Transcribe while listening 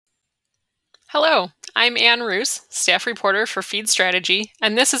Hello, I'm Ann Roos, staff reporter for Feed Strategy,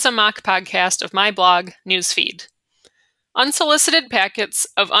 and this is a mock podcast of my blog, Newsfeed. Unsolicited packets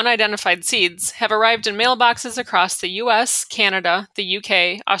of unidentified seeds have arrived in mailboxes across the US, Canada, the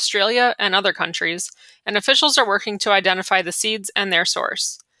UK, Australia, and other countries, and officials are working to identify the seeds and their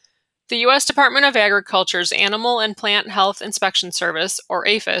source. The U.S. Department of Agriculture's Animal and Plant Health Inspection Service, or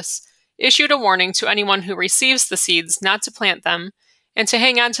APHIS, issued a warning to anyone who receives the seeds not to plant them and to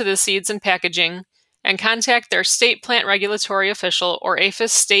hang on to the seeds and packaging and contact their state plant regulatory official or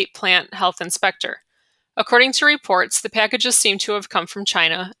APHIS state plant health inspector. According to reports, the packages seem to have come from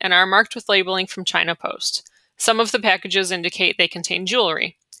China and are marked with labeling from China Post. Some of the packages indicate they contain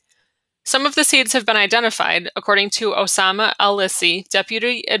jewelry. Some of the seeds have been identified, according to Osama El-Lissi,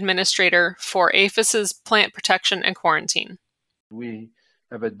 Deputy Administrator for APHIS's Plant Protection and Quarantine. We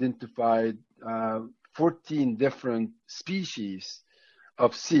have identified 14 different species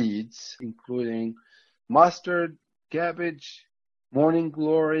of seeds, including mustard, cabbage, morning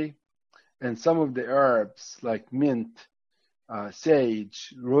glory, and some of the herbs like mint,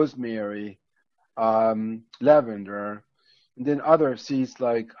 sage, rosemary, lavender, and then other seeds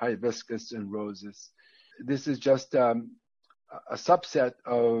like hibiscus and roses. This is just a subset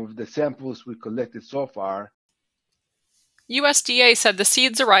of the samples we collected so far. USDA said the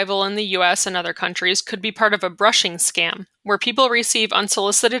seeds' arrival in the US and other countries could be part of a brushing scam, where people receive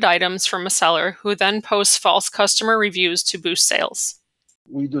unsolicited items from a seller who then posts false customer reviews to boost sales.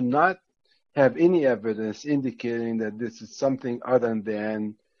 We do not have any evidence indicating that this is something other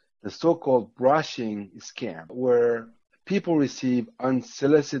than the so-called brushing scam, where people receive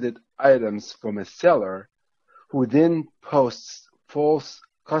unsolicited items from a seller who then posts false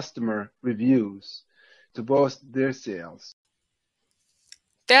customer reviews to boost their sales.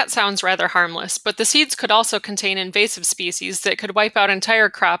 That sounds rather harmless, but the seeds could also contain invasive species that could wipe out entire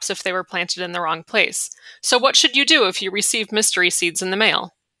crops if they were planted in the wrong place. So what should you do if you receive mystery seeds in the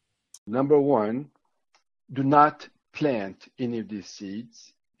mail? Number one, do not plant any of these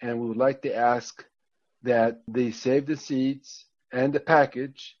seeds, and we would like to ask that they save the seeds and the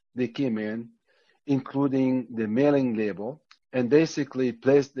package they came in, including the mailing label, and basically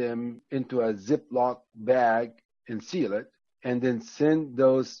place them into a Ziploc bag and seal it, and then send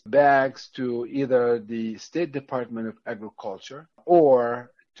those bags to either the State Department of Agriculture or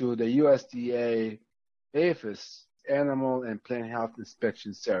to the USDA APHIS, Animal and Plant Health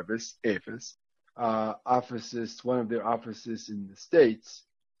Inspection Service, APHIS, offices, one of their offices in the States.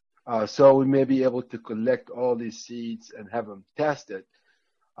 So we may be able to collect all these seeds and have them tested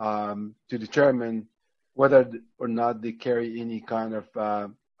to determine whether or not they carry any kind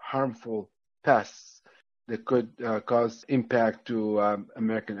of harmful pests that could cause impact to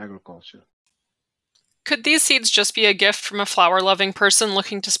American agriculture. Could these seeds just be a gift from a flower-loving person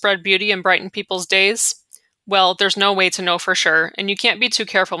looking to spread beauty and brighten people's days? Well, there's no way to know for sure, and you can't be too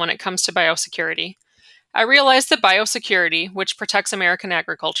careful when it comes to biosecurity. I realize that biosecurity, which protects American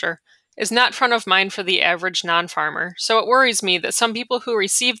agriculture, is not front of mind for the average non-farmer, so it worries me that some people who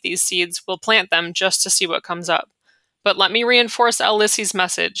receive these seeds will plant them just to see what comes up. But let me reinforce El-Lissi's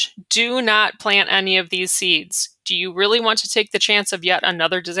message. Do not plant any of these seeds. Do you really want to take the chance of yet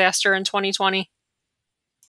another disaster in 2020?